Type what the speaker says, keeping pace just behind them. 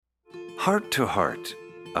Heart to Heart,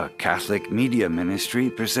 a Catholic media ministry,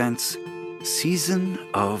 presents Season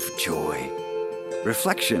of Joy,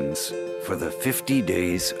 Reflections for the 50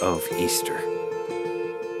 Days of Easter.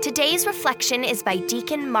 Today's reflection is by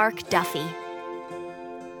Deacon Mark Duffy.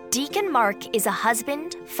 Deacon Mark is a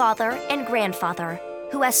husband, father, and grandfather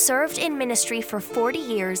who has served in ministry for 40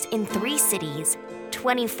 years in 3 cities,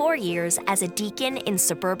 24 years as a deacon in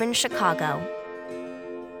suburban Chicago.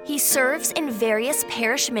 He serves in various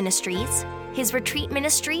parish ministries, his retreat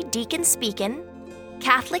ministry, Deacon Speakin',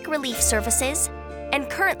 Catholic Relief Services, and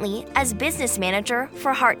currently as business manager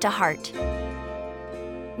for Heart to Heart.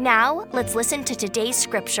 Now, let's listen to today's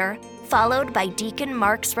scripture, followed by Deacon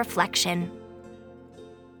Mark's reflection.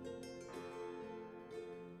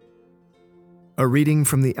 A reading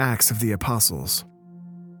from the Acts of the Apostles.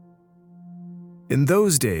 In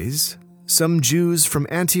those days, some Jews from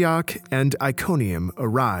Antioch and Iconium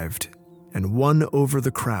arrived and won over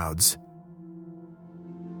the crowds.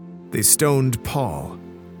 They stoned Paul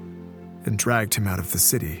and dragged him out of the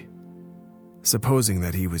city, supposing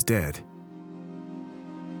that he was dead.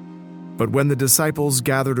 But when the disciples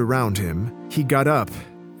gathered around him, he got up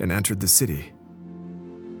and entered the city.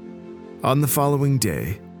 On the following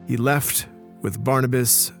day, he left with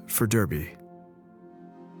Barnabas for Derbe.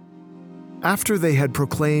 After they had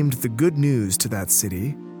proclaimed the good news to that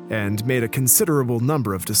city and made a considerable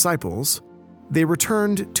number of disciples, they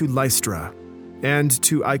returned to Lystra and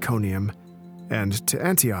to Iconium and to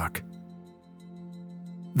Antioch.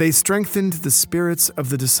 They strengthened the spirits of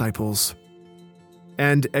the disciples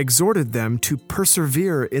and exhorted them to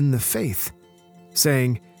persevere in the faith,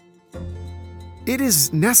 saying, "It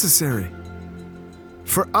is necessary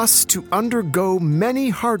for us to undergo many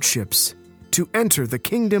hardships to enter the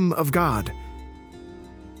kingdom of God."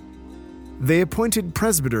 They appointed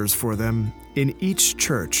presbyters for them in each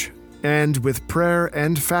church, and with prayer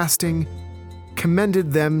and fasting,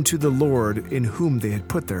 commended them to the Lord in whom they had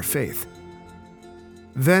put their faith.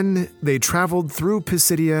 Then they traveled through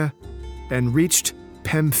Pisidia and reached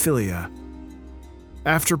Pamphylia.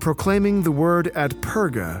 After proclaiming the word at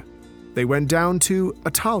Perga, they went down to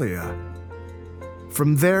Attalia.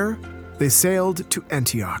 From there, they sailed to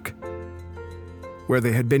Antioch, where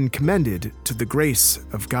they had been commended to the grace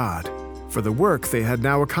of God for the work they had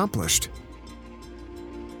now accomplished.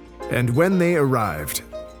 And when they arrived,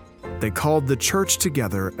 they called the church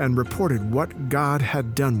together and reported what God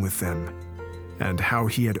had done with them and how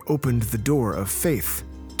he had opened the door of faith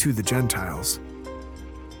to the Gentiles.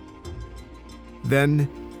 Then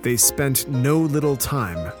they spent no little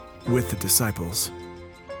time with the disciples.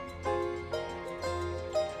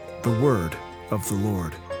 The word of the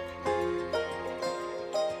Lord.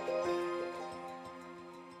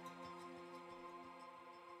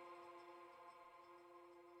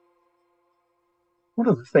 One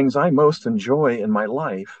of the things I most enjoy in my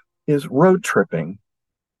life is road tripping,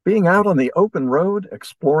 being out on the open road,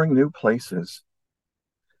 exploring new places.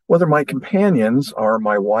 Whether my companions are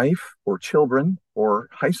my wife or children or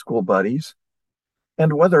high school buddies,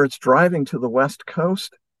 and whether it's driving to the West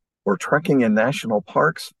Coast or trekking in national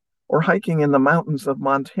parks or hiking in the mountains of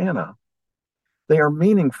Montana, they are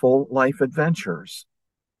meaningful life adventures.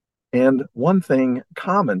 And one thing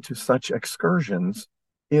common to such excursions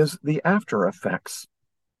is the after effects,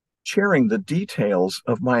 sharing the details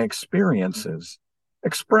of my experiences,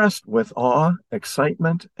 expressed with awe,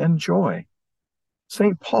 excitement, and joy.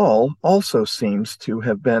 St. Paul also seems to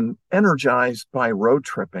have been energized by road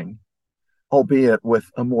tripping, albeit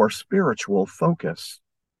with a more spiritual focus.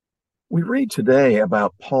 We read today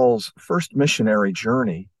about Paul's first missionary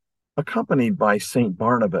journey, accompanied by St.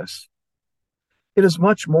 Barnabas. It is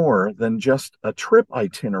much more than just a trip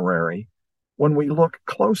itinerary when we look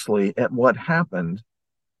closely at what happened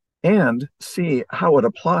and see how it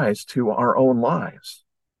applies to our own lives.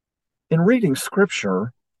 In reading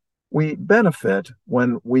Scripture, we benefit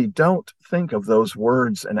when we don't think of those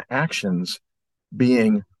words and actions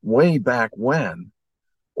being way back when,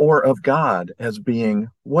 or of God as being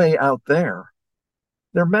way out there.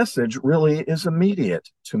 Their message really is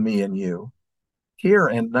immediate to me and you, here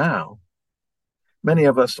and now. Many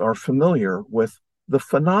of us are familiar with the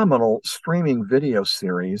phenomenal streaming video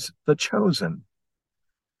series, The Chosen.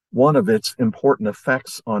 One of its important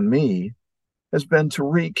effects on me has been to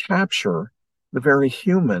recapture the very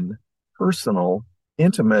human, personal,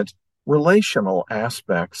 intimate, relational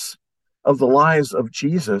aspects of the lives of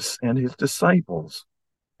Jesus and his disciples,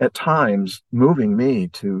 at times moving me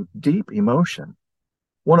to deep emotion.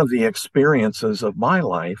 One of the experiences of my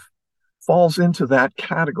life falls into that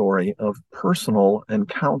category of personal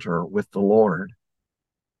encounter with the Lord.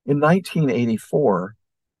 In 1984,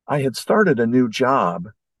 I had started a new job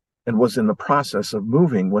and was in the process of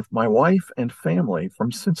moving with my wife and family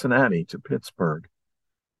from Cincinnati to Pittsburgh,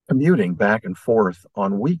 commuting back and forth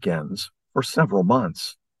on weekends for several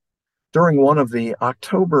months. During one of the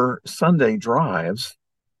October Sunday drives,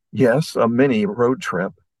 yes, a mini road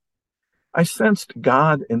trip, I sensed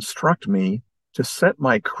God instruct me to set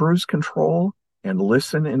my cruise control and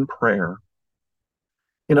listen in prayer.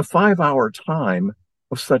 In a 5-hour time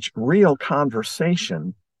of such real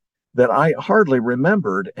conversation that I hardly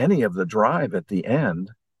remembered any of the drive at the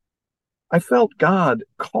end, I felt God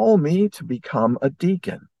call me to become a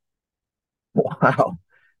deacon. Wow,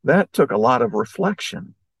 that took a lot of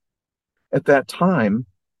reflection. At that time,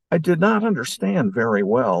 I did not understand very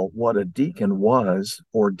well what a deacon was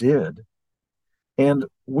or did. And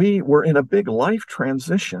we were in a big life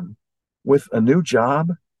transition with a new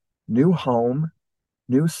job, new home,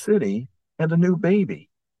 new city, and a new baby,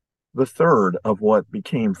 the third of what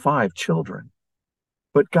became 5 children.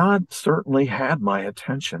 But God certainly had my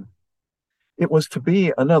attention. It was to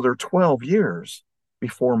be another 12 years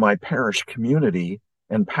before my parish community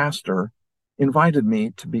and pastor invited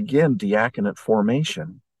me to begin diaconate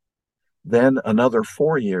formation, then another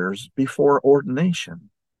 4 years before ordination.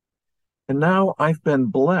 And now I've been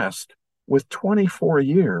blessed with 24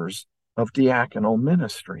 years of diaconal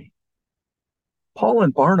ministry. Paul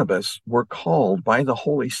and Barnabas were called by the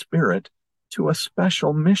Holy Spirit to a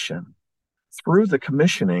special mission through the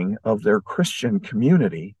commissioning of their Christian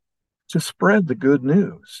community to spread the good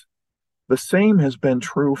news. The same has been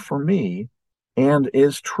true for me and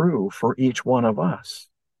is true for each one of us.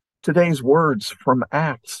 Today's words from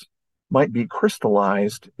Acts might be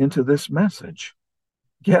crystallized into this message.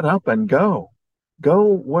 Get up and go. Go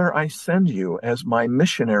where I send you as my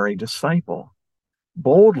missionary disciple.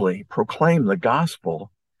 Boldly proclaim the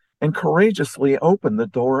gospel and courageously open the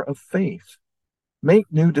door of faith. Make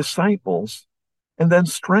new disciples and then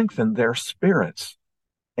strengthen their spirits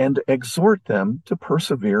and exhort them to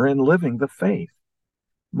persevere in living the faith.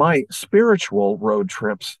 My spiritual road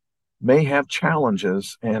trips may have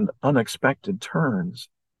challenges and unexpected turns,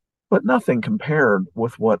 but nothing compared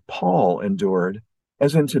with what Paul endured,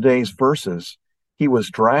 as in today's verses, he was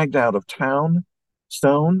dragged out of town,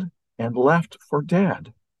 stoned, and left for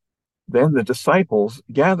dead. Then the disciples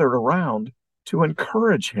gathered around to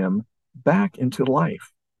encourage him back into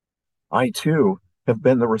life. I, too, have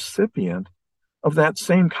been the recipient of that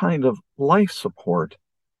same kind of life support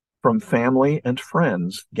from family and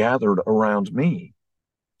friends gathered around me.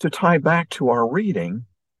 To tie back to our reading,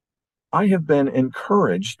 I have been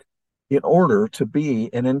encouraged in order to be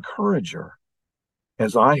an encourager.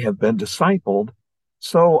 As I have been discipled,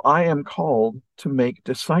 so I am called to make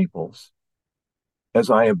disciples. As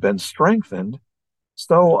I have been strengthened,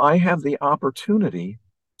 so I have the opportunity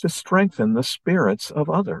to strengthen the spirits of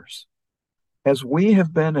others. As we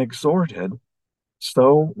have been exhorted,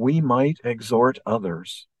 so we might exhort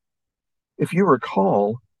others. If you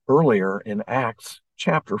recall earlier in Acts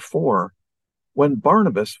chapter 4, when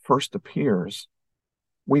Barnabas first appears,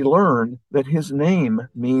 we learn that his name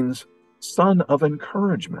means son of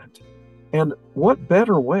encouragement. And what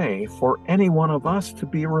better way for any one of us to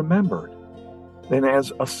be remembered than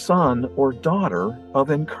as a son or daughter of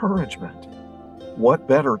encouragement? What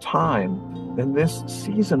better time than this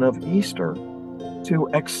season of Easter to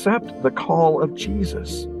accept the call of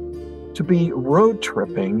Jesus, to be road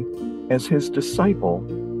tripping as his disciple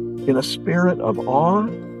in a spirit of awe,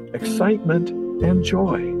 excitement, and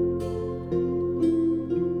joy.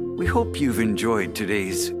 We hope you've enjoyed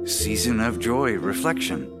today's Season of Joy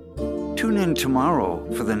reflection. Tune in tomorrow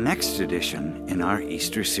for the next edition in our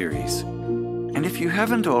Easter series. And if you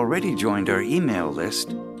haven't already joined our email list,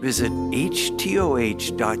 visit htoh.us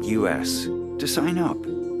to sign up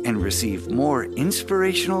and receive more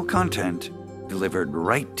inspirational content delivered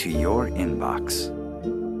right to your inbox.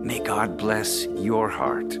 May God bless your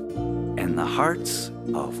heart and the hearts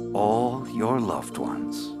of all your loved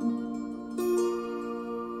ones.